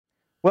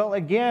Well,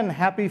 again,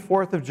 happy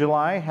 4th of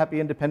July.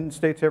 Happy Independence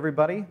Day to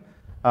everybody.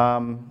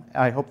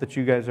 I hope that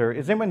you guys are...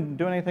 Is anyone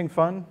doing anything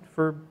fun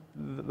for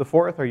the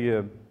 4th? Are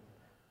you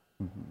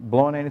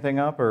blowing anything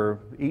up or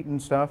eating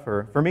stuff?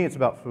 Or for me, it's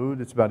about food.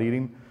 It's about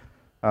eating.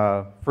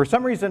 For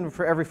some reason,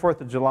 for every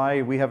 4th of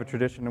July, we have a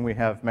tradition and we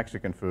have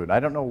Mexican food. I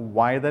don't know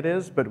why that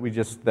is, but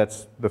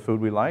that's the food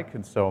we like,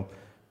 and so,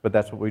 but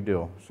that's what we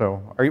do.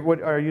 So,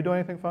 are you doing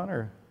anything fun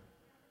or?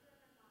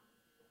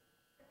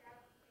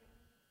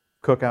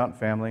 Cookout,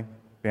 family.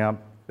 Yeah,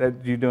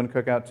 you doing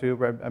cookout too,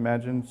 I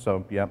imagine?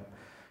 So, yeah.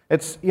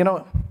 It's,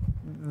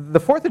 the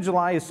 4th of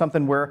July is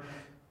something where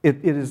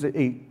it is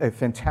a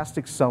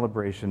fantastic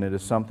celebration. It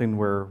is something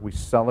where we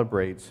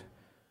celebrate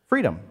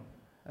freedom.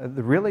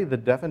 Really, the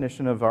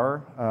definition of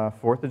our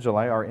 4th of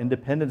July, our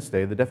Independence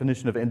Day, the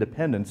definition of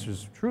independence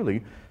is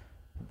truly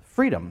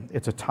freedom.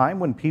 It's a time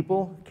when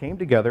people came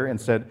together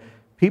and said,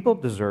 people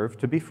deserve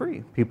to be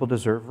free. People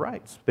deserve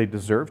rights. They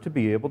deserve to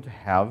be able to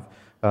have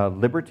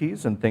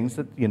liberties and things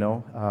that,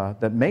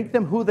 that make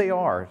them who they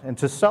are and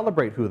to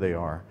celebrate who they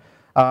are.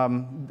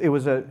 It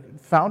was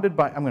founded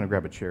by, I'm going to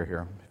grab a chair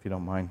here, if you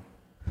don't mind.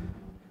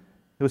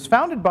 It was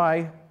founded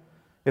by,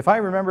 if I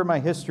remember my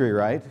history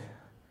right,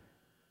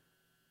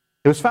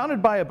 it was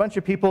founded by a bunch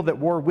of people that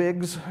wore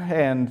wigs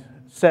and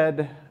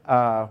said,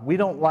 we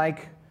don't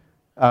like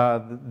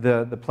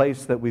the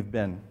place that we've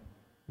been,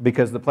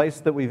 because the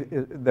place that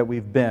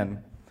we've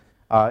been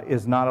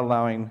is not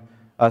allowing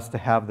us to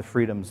have the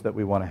freedoms that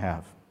we want to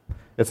have.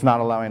 It's not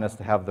allowing us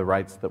to have the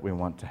rights that we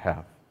want to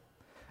have.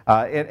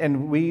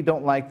 And we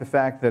don't like the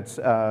fact that,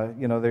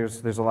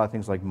 there's a lot of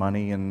things like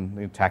money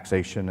and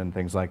taxation and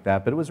things like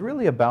that, but it was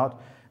really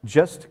about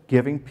just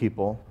giving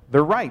people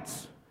their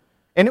rights.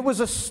 And it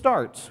was a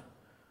start.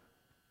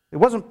 It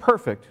wasn't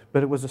perfect,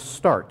 but it was a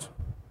start.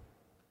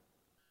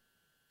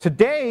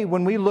 Today,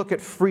 when we look at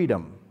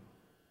freedom,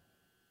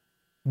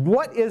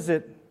 what is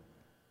it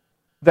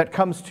that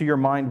comes to your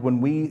mind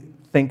when we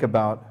think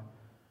about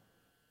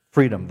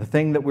freedom, the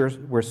thing that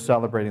we're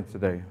celebrating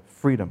today,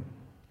 freedom?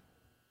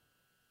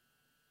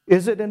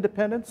 Is it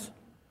independence?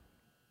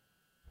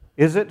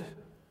 Is it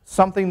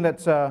something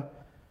that's,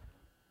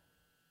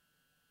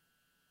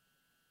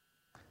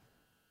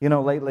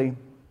 lately,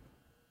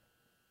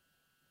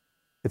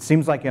 it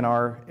seems like in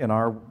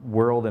our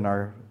world, in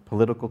our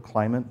political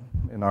climate,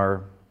 in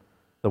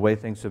the way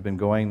things have been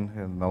going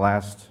in the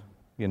last,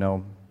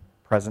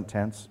 present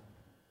tense,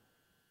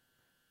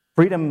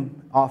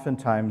 freedom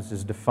oftentimes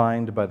is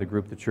defined by the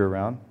group that you're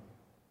around.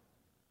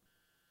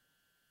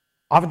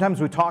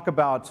 Oftentimes we talk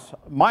about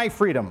my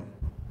freedom.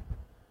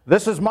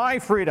 This is my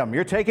freedom.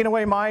 You're taking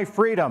away my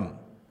freedom.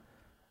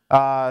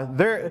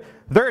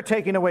 They're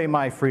taking away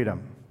my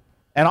freedom.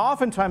 And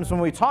oftentimes when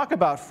we talk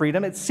about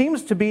freedom, it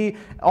seems to be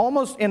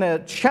almost in a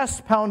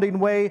chest-pounding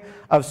way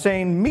of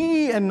saying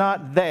me and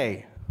not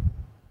they.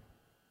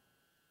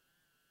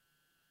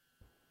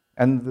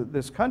 And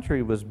this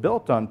country was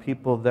built on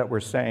people that were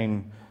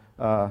saying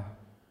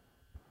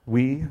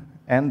we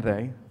and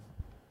they.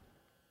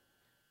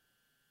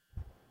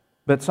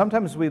 But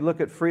sometimes we look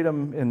at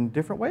freedom in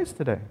different ways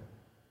today.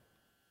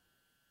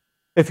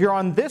 If you're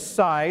on this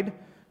side,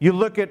 you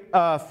look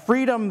at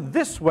freedom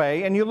this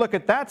way, and you look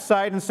at that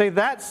side and say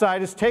that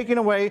side is taking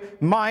away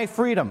my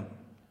freedom.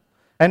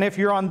 And if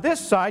you're on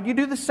this side, you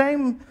do the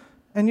same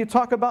and you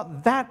talk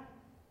about that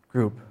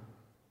group.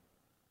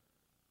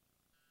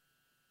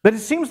 But it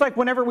seems like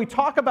whenever we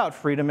talk about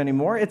freedom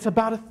anymore, it's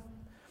about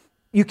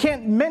you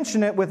can't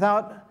mention it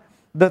without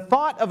the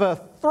thought of a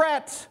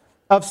threat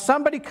of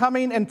somebody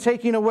coming and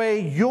taking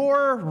away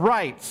your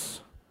rights.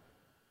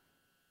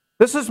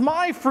 This is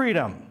my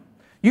freedom.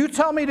 You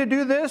tell me to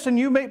do this and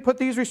you may put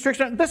these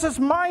restrictions. This is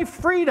my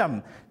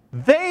freedom.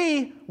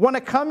 They want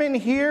to come in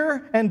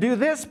here and do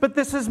this, but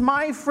this is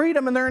my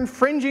freedom and they're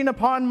infringing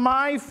upon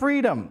my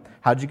freedom.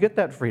 How'd you get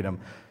that freedom?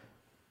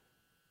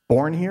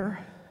 Born here?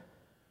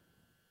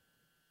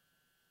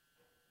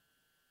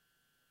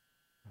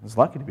 I was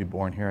lucky to be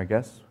born here, I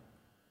guess.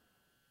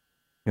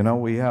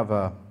 We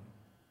have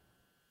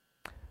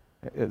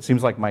it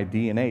seems like my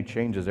DNA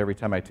changes every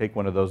time I take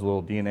one of those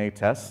little DNA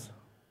tests.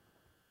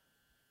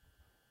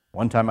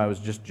 One time I was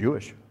just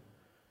Jewish.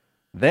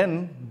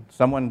 Then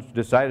someone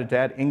decided to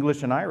add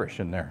English and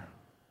Irish in there.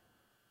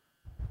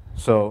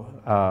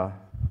 So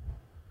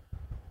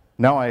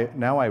now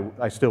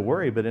I still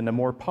worry, but in a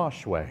more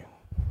posh way.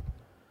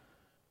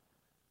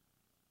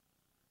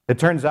 It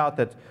turns out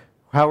that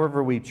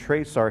however we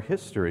trace our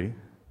history,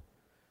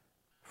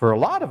 for a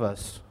lot of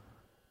us,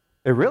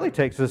 it really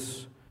takes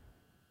us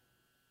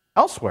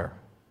elsewhere.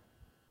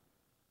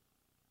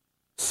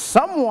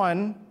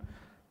 Someone,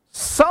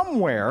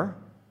 somewhere,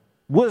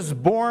 was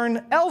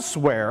born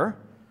elsewhere,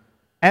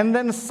 and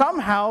then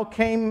somehow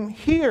came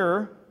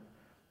here,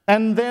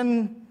 and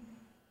then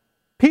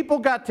people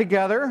got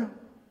together,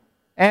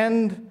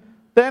 and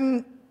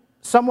then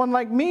someone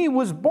like me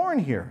was born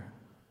here.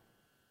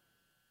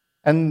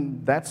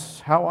 And that's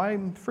how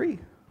I'm free.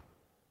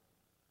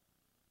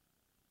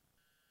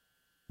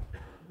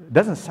 It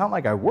doesn't sound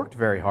like I worked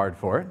very hard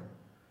for it.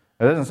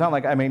 It doesn't sound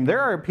like,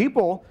 there are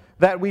people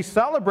that we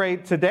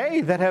celebrate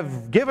today that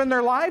have given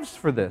their lives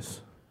for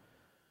this,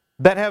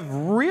 that have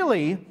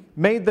really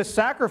made the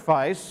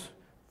sacrifice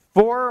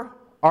for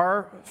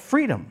our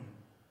freedom,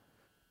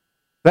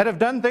 that have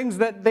done things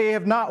that they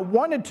have not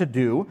wanted to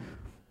do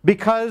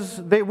because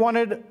they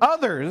wanted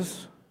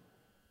others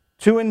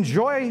to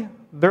enjoy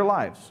their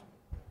lives.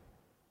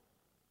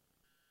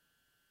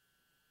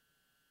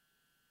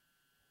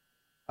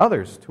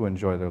 Others to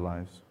enjoy their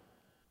lives.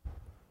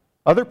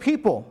 Other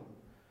people.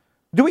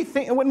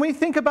 When we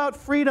think about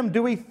freedom,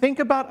 do we think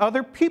about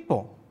other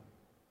people?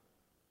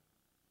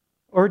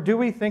 Or do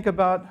we think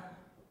about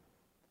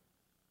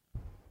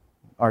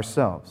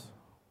ourselves?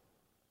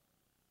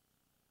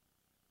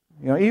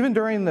 You know, even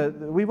during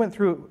we've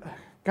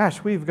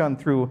gone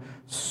through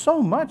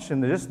so much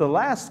in just the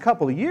last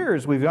couple of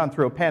years. We've gone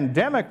through a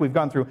pandemic. We've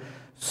gone through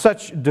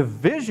such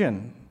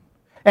division.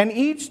 And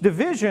each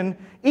division,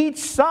 each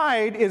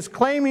side is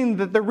claiming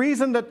that the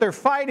reason that they're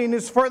fighting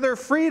is for their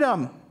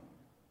freedom.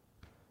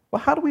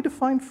 Well, how do we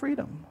define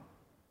freedom?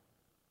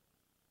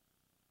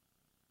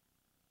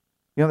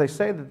 You know, they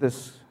say that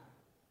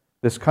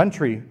this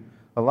country,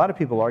 a lot of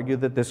people argue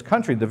that this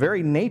country, the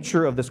very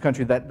nature of this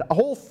country, that the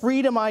whole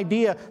freedom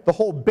idea, the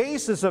whole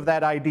basis of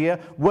that idea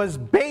was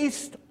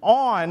based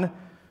on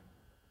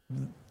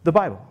the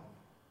Bible.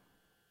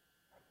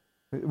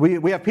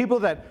 We have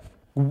people that,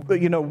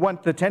 you know,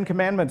 want the Ten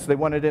Commandments. They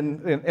want it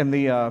in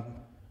the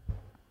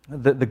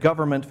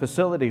government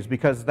facilities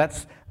because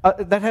that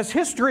has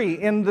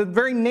history in the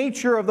very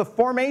nature of the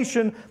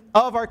formation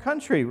of our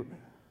country.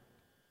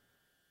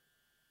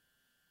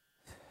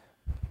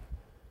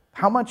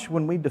 How much,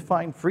 when we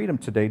define freedom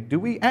today, do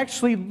we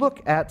actually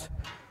look at,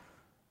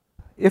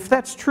 if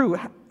that's true,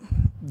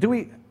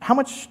 how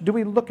much do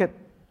we look at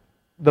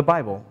the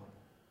Bible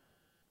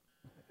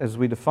as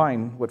we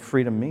define what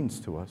freedom means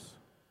to us?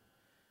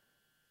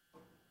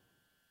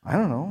 I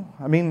don't know.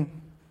 I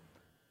mean,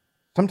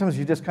 sometimes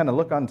you just kind of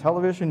look on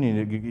television,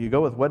 you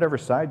go with whatever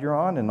side you're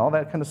on and all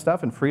that kind of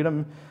stuff, and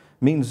freedom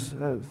means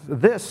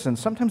this, and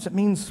sometimes it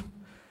means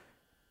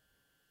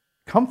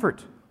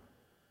comfort.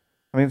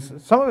 I mean,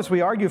 some of us, we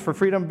argue for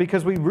freedom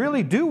because we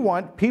really do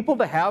want people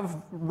to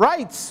have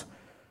rights.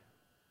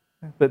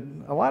 But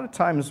a lot of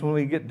times when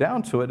we get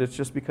down to it, it's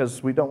just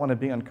because we don't want to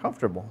be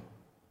uncomfortable.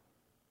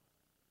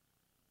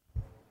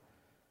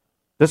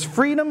 Does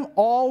freedom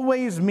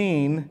always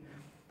mean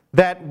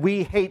that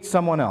we hate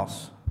someone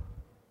else?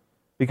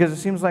 Because it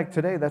seems like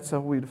today that's how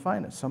we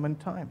define it so many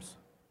times.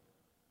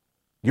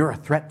 You're a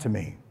threat to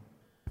me,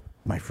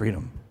 my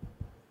freedom.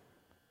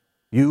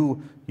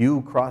 You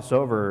cross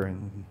over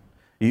and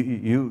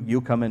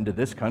you come into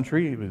this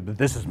country, but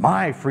this is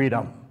my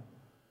freedom.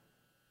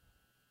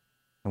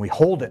 And we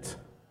hold it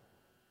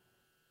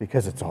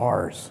because it's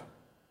ours.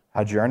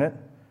 How'd you earn it?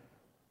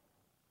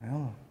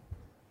 Well,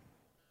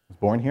 I was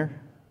born here.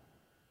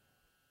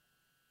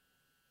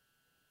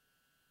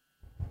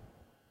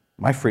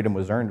 My freedom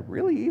was earned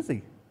really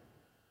easy.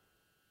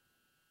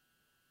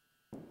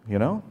 You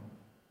know?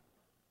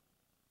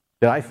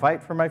 Did I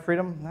fight for my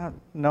freedom?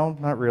 No,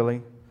 not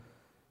really.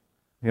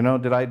 You know,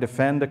 did I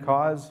defend a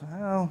cause?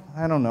 Well,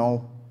 I don't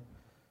know.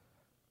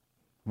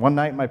 One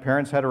night my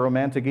parents had a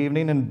romantic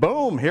evening and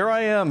boom, here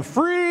I am,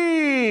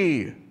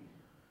 free!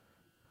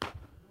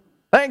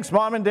 Thanks,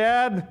 Mom and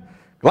Dad.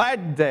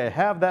 Glad to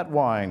have that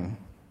wine.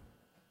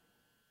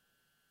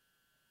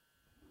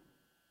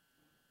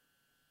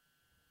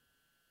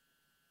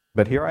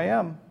 But here I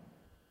am.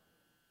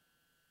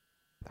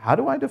 How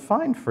do I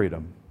define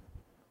freedom?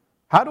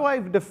 How do I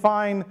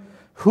define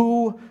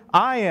who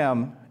I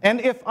am? And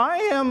if I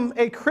am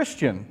a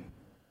Christian,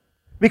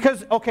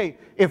 because, okay,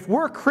 if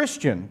we're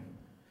Christian,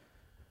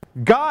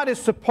 God is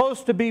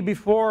supposed to be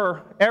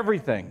before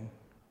everything,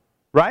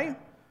 right?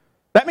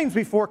 That means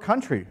before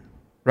country,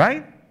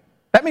 right?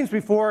 That means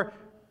before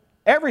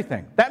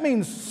everything. That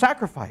means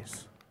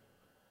sacrifice.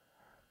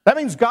 That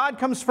means God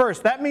comes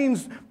first. That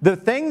means the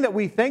thing that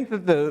we think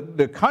that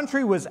the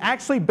country was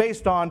actually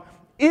based on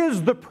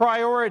is the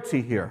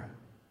priority here.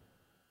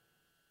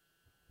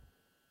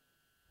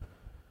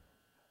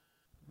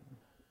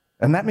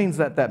 And that means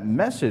that that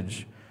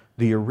message,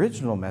 the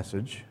original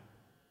message,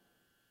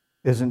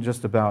 isn't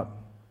just about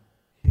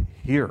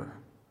here,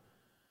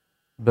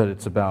 but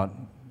it's about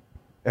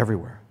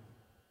everywhere.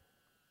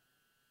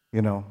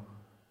 You know,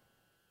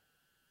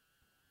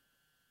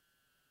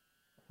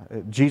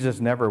 Jesus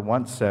never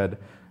once said,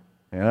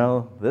 you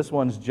know, this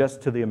one's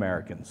just to the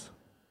Americans.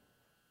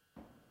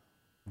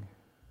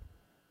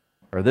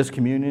 Or this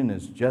communion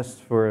is just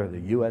for the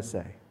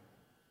USA.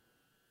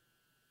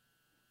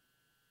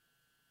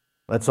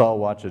 Let's all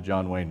watch a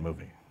John Wayne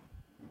movie.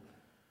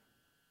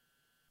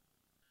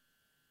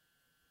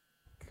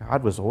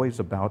 God was always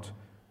about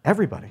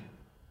everybody.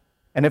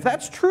 And if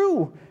that's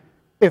true,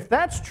 if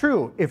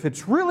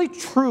it's really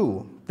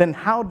true, then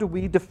how do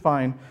we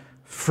define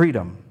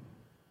freedom?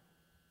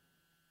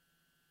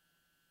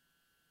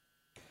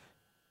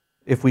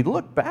 If we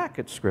look back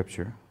at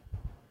Scripture,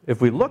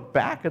 if we look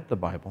back at the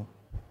Bible,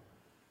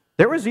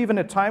 There was even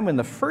a time when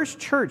the first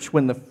church,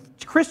 when the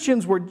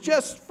Christians were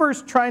just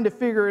first trying to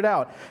figure it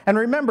out. And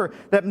remember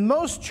that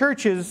most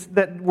churches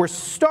that were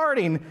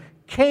starting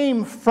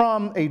came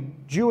from a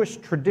Jewish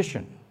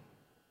tradition.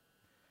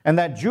 And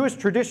that Jewish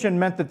tradition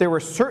meant that there were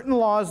certain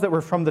laws that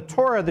were from the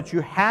Torah that you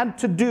had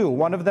to do.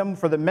 One of them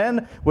for the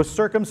men was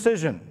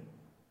circumcision.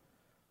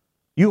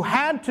 You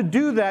had to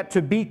do that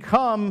to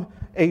become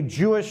a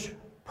Jewish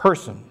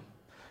person.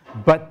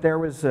 But there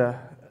was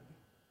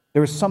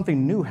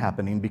something new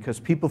happening because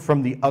people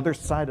from the other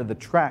side of the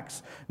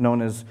tracks,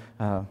 known as,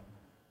 they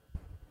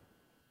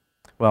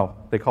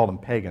called them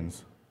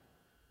pagans.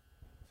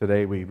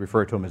 Today we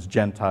refer to them as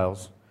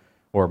Gentiles,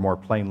 or more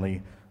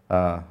plainly,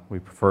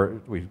 we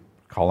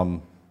call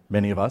them,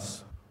 many of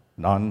us,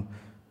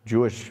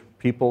 non-Jewish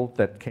people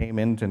that came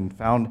in and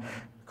found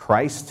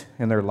Christ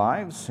in their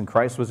lives, and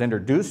Christ was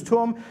introduced to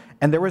them,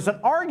 and there was an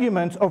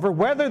argument over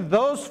whether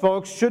those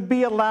folks should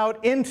be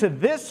allowed into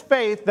this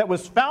faith that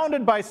was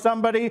founded by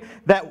somebody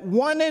that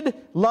wanted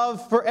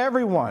love for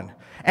everyone.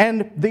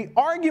 And the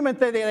argument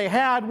that they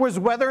had was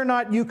whether or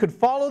not you could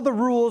follow the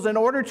rules in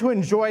order to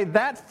enjoy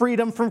that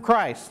freedom from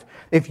Christ.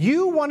 If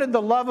you wanted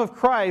the love of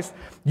Christ,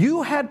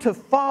 you had to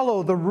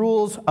follow the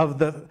rules of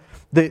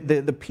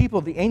the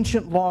people, the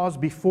ancient laws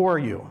before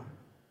you.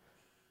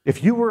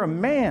 If you were a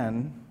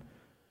man,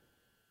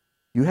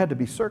 you had to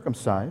be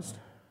circumcised.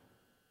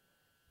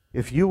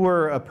 If you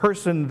were a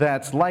person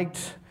that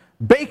liked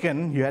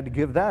bacon, you had to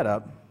give that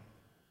up.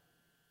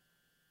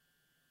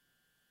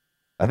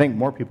 I think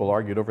more people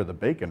argued over the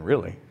bacon,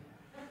 really.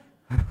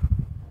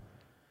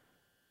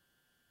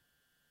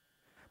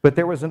 But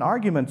there was an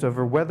argument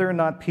over whether or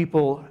not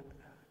people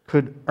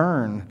could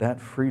earn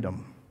that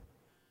freedom.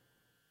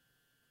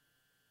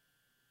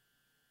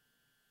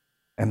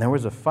 And there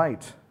was a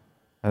fight.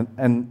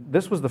 And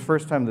this was the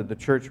first time that the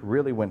church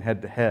really went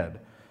head to head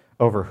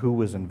over who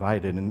was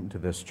invited into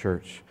this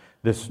church,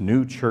 this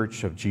new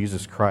church of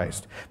Jesus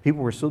Christ.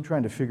 People were still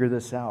trying to figure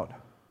this out.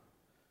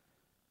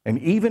 And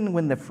even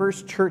when the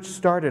first church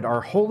started,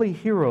 our holy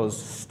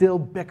heroes still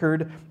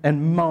bickered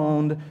and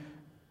moaned,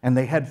 and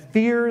they had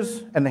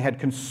fears and they had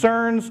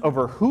concerns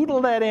over who to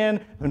let in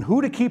and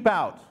who to keep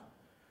out.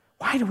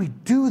 Why do we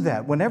do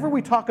that? Whenever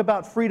we talk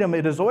about freedom,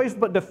 it is always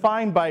but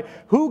defined by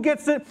who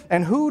gets it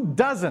and who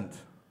doesn't.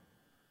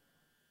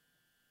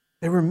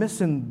 They were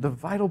missing the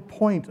vital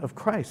point of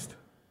Christ.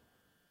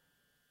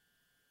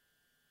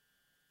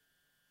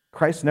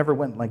 Christ never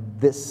went like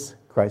this.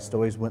 Christ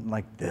always went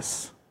like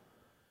this.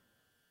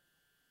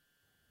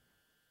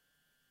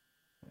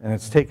 And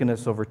it's taken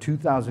us over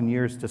 2,000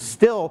 years to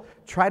still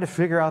try to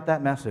figure out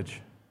that message.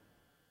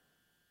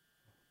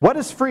 What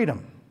is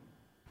freedom?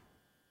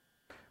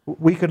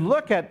 We could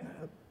look at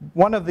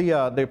one of the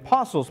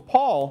apostles,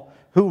 Paul,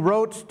 who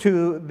wrote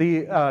to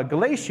the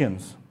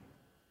Galatians,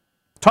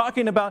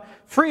 talking about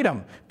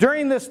freedom.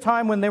 During this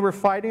time when they were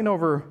fighting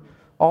over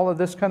all of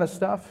this kind of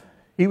stuff,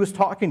 he was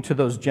talking to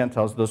those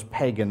Gentiles, those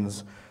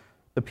pagans,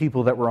 the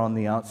people that were on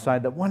the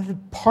outside that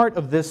wanted part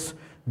of this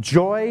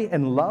joy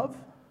and love.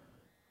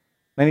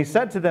 And he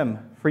said to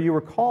them, "For you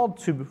were called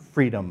to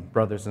freedom,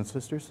 brothers and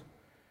sisters.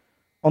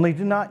 Only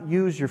do not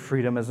use your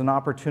freedom as an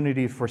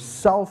opportunity for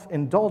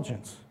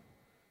self-indulgence,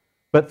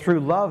 but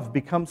through love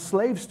become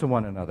slaves to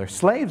one another."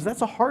 Slaves,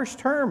 that's a harsh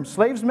term.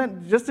 Slaves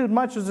meant just as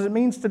much as it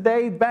means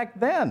today back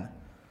then.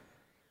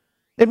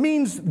 It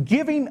means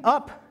giving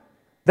up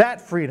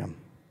that freedom.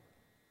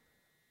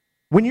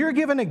 When you're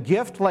given a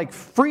gift like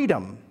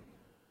freedom,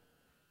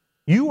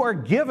 you are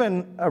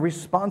given a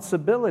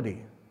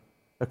responsibility,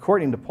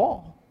 according to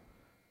Paul.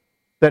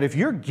 That if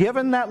you're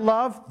given that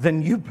love,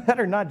 then you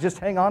better not just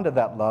hang on to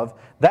that love.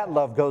 That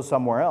love goes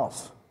somewhere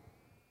else.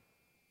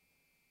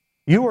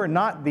 You are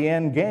not the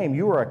end game.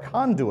 You are a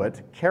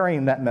conduit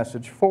carrying that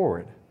message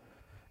forward.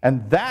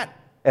 And that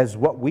is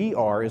what we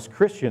are as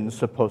Christians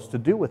supposed to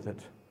do with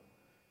it.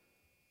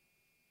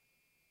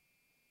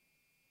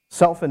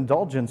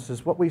 Self-indulgence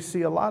is what we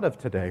see a lot of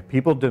today.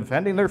 People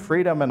defending their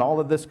freedom and all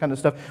of this kind of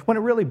stuff, when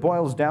it really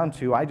boils down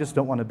to, I just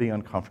don't want to be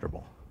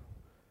uncomfortable.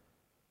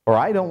 Or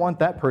I don't want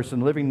that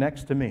person living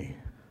next to me.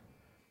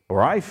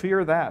 Or I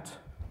fear that.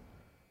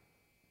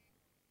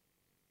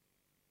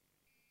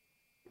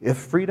 If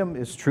freedom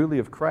is truly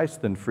of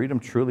Christ, then freedom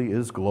truly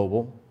is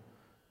global.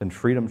 Then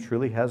freedom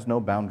truly has no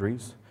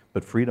boundaries.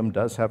 But freedom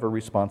does have a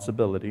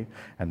responsibility.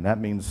 And that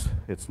means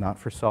it's not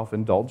for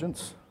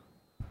self-indulgence.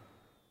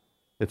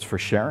 It's for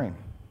sharing.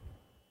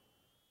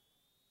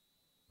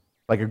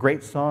 Like a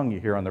great song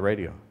you hear on the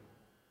radio.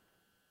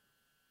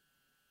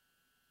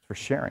 It's for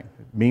sharing.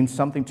 It means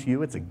something to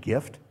you. It's a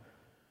gift.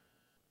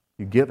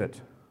 You give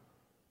it.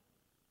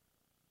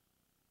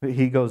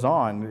 He goes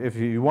on, if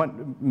you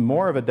want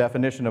more of a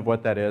definition of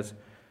what that is,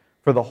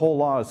 for the whole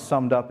law is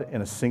summed up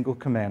in a single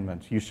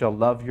commandment. You shall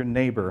love your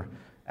neighbor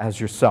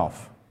as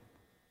yourself.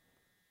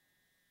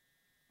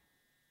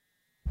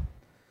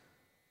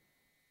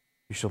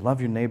 You shall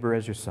love your neighbor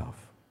as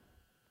yourself.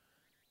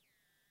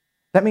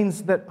 That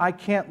means that I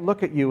can't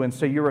look at you and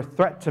say you're a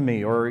threat to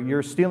me, or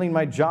you're stealing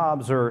my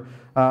jobs, or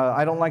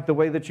I don't like the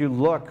way that you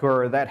look,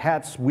 or that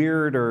hat's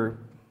weird, or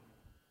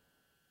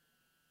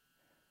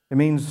It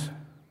means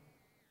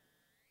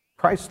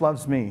Christ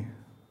loves me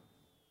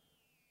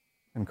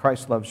and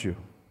Christ loves you.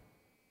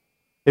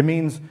 It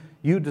means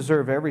you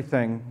deserve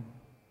everything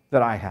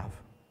that I have.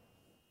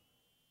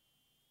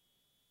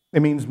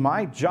 It means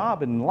my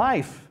job in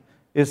life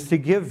is to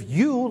give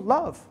you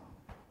love.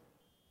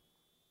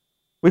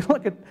 We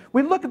look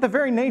at the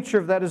very nature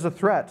of that as a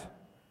threat.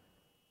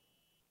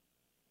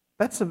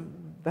 That's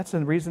a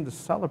reason to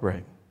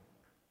celebrate.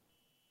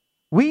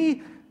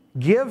 We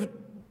have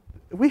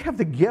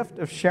the gift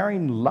of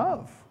sharing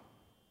love.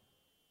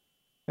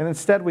 And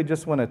instead we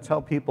just want to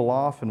tell people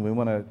off and we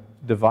want to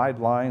divide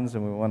lines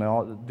and we want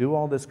to do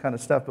all this kind of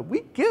stuff. But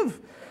we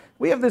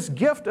have this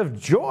gift of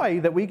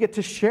joy that we get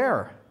to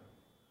share.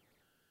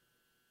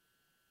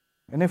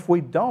 And if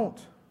we don't,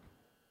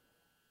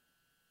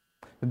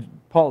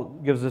 Paul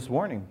gives this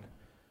warning.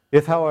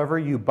 If, however,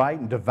 you bite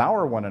and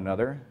devour one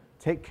another,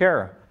 take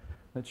care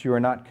that you are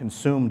not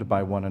consumed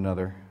by one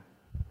another.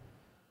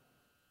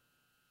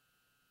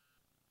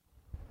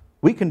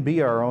 We can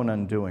be our own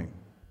undoing.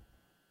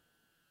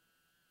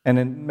 And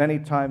in many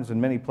times, in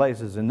many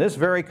places, in this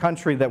very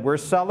country that we're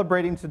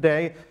celebrating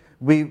today,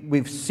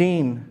 we've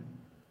seen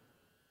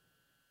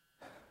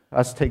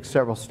us take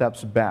several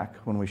steps back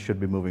when we should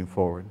be moving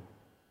forward.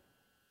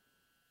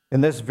 In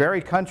this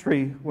very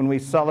country, when we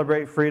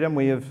celebrate freedom,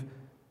 we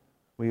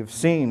have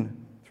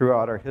seen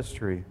throughout our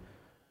history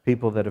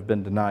people that have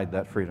been denied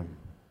that freedom.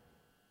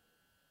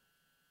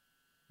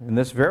 In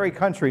this very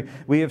country,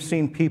 we have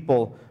seen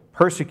people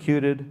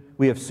persecuted,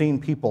 we have seen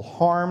people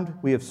harmed,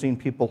 we have seen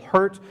people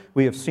hurt,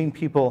 we have seen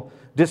people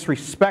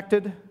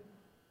disrespected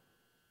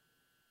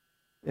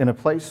in a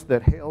place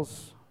that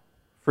hails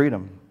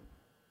freedom.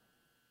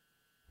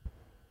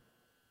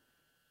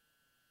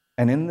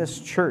 And in this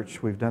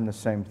church, we've done the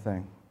same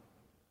thing.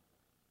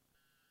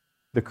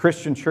 The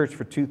Christian church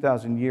for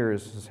 2,000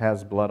 years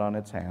has blood on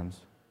its hands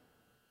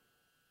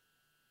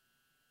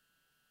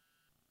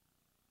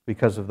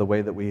because of the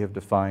way that we have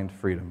defined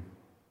freedom.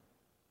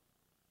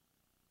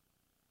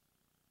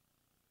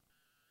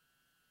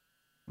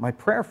 My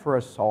prayer for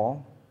us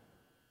all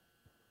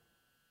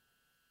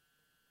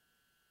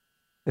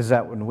is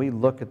that when we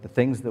look at the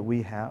things that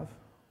we have,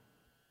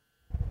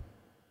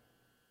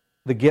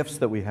 the gifts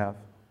that we have,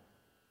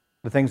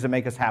 the things that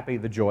make us happy,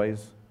 the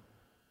joys,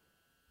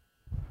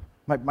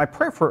 my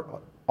prayer for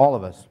all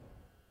of us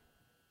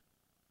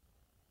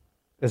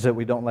is that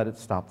we don't let it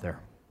stop there.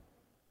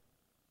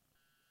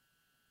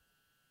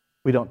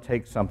 We don't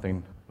take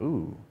something,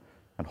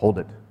 and hold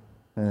it,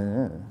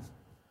 but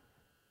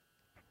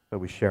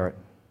we share it.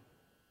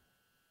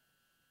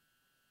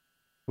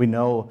 We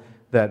know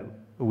that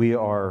we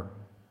are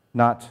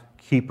not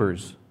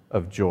keepers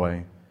of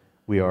joy.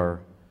 We are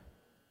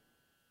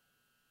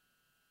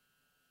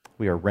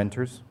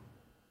renters.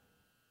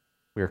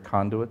 We are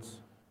conduits.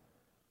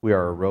 We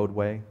are a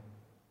roadway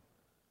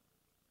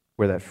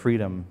where that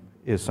freedom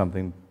is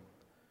something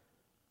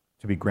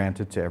to be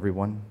granted to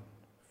everyone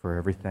for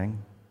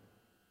everything.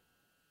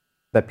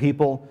 That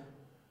people,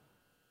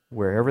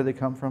 wherever they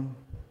come from,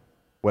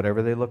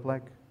 whatever they look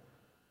like,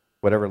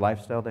 whatever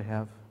lifestyle they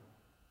have,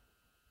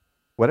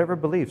 whatever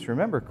beliefs,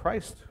 remember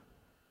Christ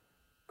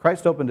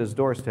opened his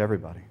doors to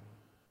everybody.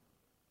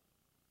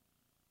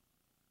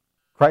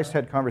 Christ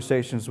had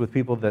conversations with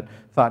people that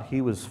thought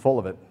he was full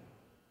of it.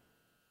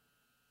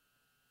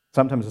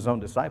 Sometimes his own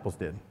disciples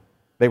did.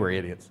 They were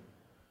idiots.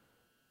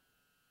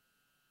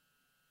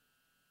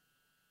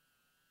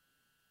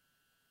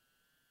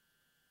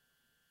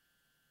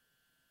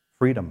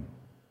 Freedom.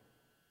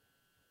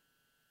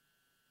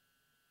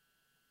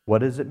 What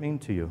does it mean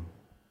to you?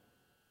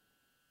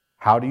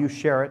 How do you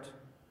share it?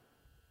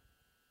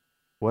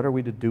 What are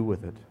we to do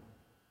with it?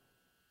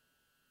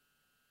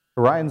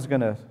 Ryan's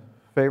going to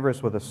favor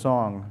us with a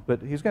song,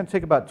 but he's going to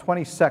take about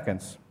 20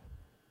 seconds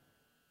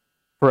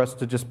for us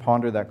to just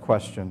ponder that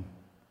question.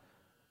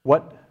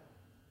 What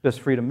does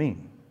freedom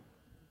mean?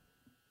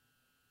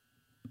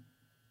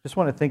 Just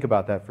want to think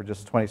about that for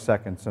just 20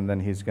 seconds, and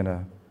then he's going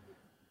to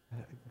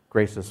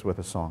grace us with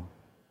a song.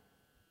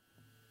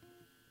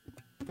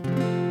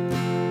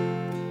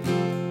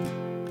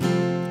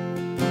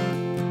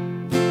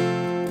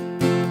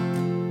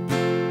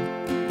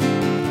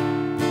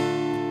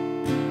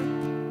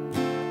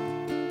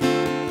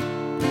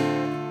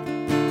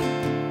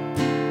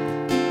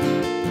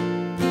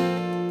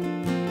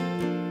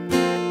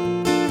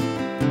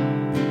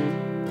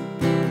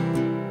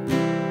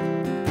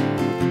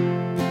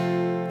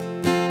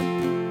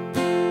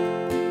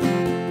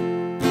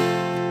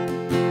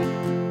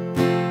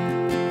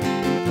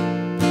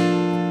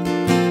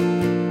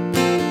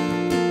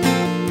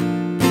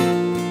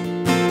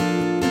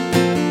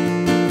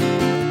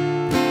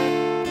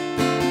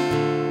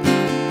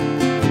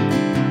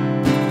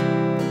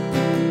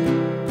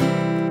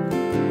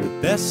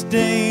 Best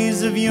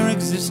days of your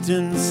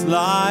existence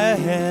lie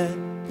ahead.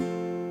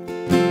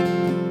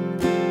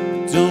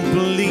 Don't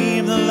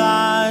believe the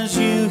lies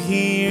you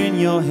hear in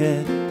your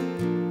head.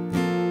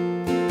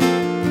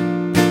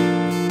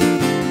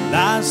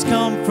 Lies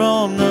come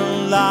from the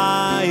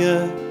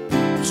liar.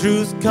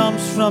 Truth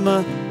comes from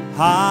a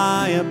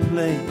higher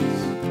place.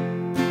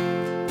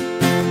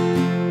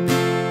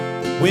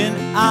 When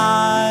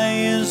I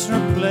is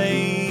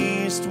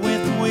replaced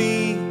with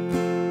we,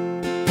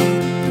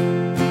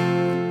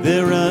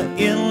 there are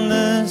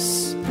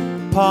endless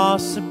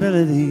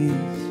possibilities.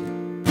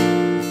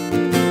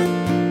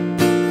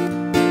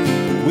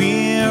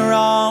 We're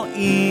all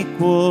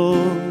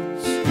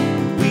equals.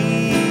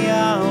 We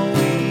are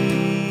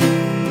we.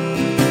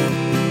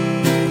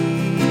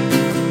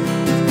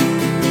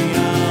 We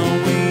are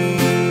we.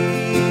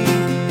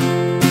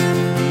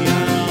 We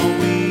are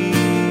we.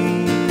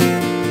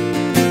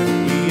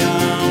 We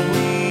are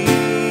we.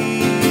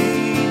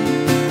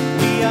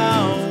 We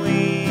are we.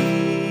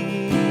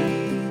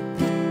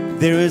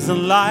 There is a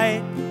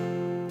light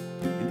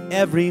in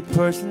every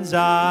person's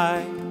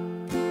eye.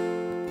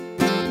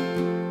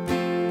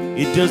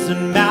 It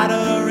doesn't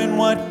matter in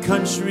what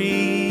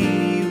country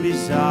you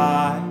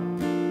reside.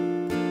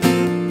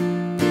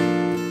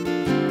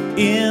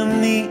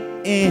 In the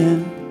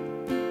end,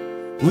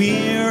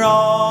 we're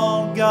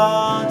all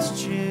God's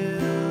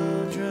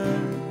children.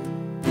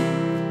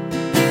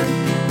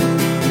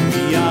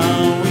 We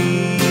are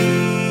we.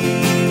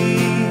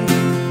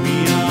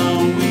 We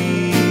are we.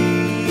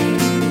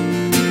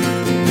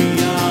 We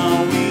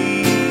are we.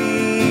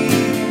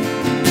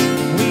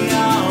 We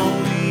are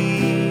we.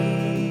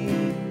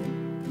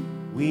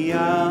 We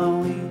are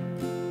we.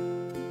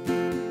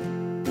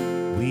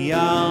 We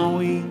are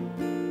we.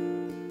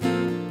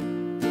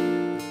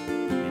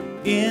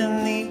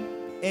 In the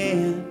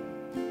end,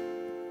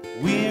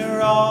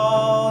 we're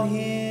all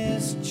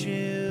His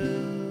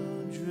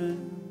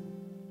children.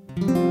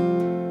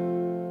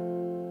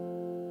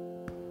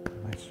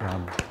 Nice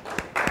job.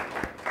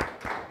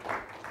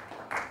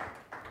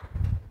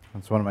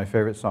 That's one of my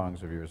favorite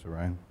songs of yours,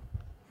 Orion.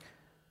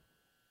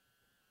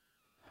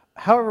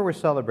 However we're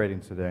celebrating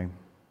today,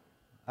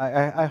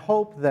 I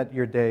hope that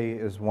your day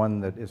is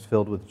one that is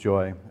filled with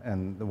joy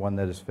and the one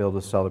that is filled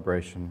with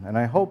celebration. And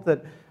I hope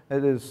that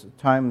it is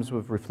times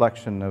of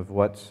reflection of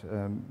what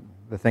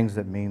the things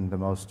that mean the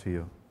most to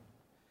you.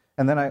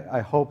 And then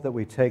I hope that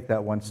we take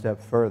that one step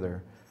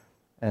further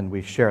and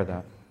we share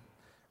that.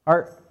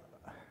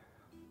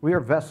 We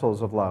are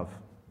vessels of love.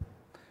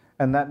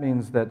 And that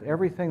means that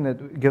everything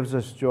that gives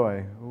us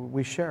joy,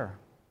 we share.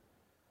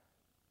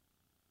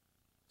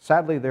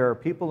 Sadly, there are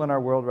people in our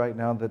world right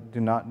now that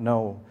do not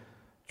know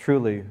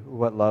truly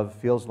what love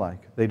feels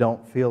like. They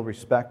don't feel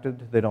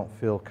respected. They don't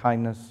feel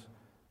kindness.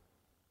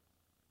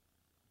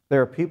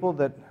 There are people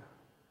that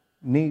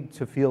need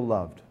to feel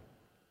loved.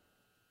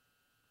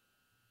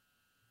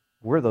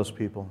 We're those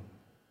people,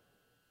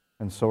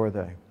 and so are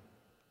they.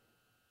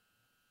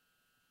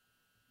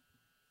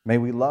 May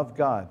we love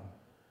God.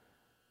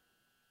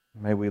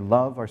 May we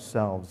love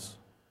ourselves.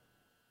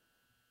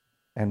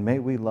 And may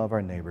we love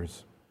our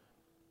neighbors,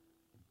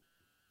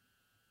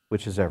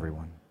 which is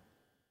everyone.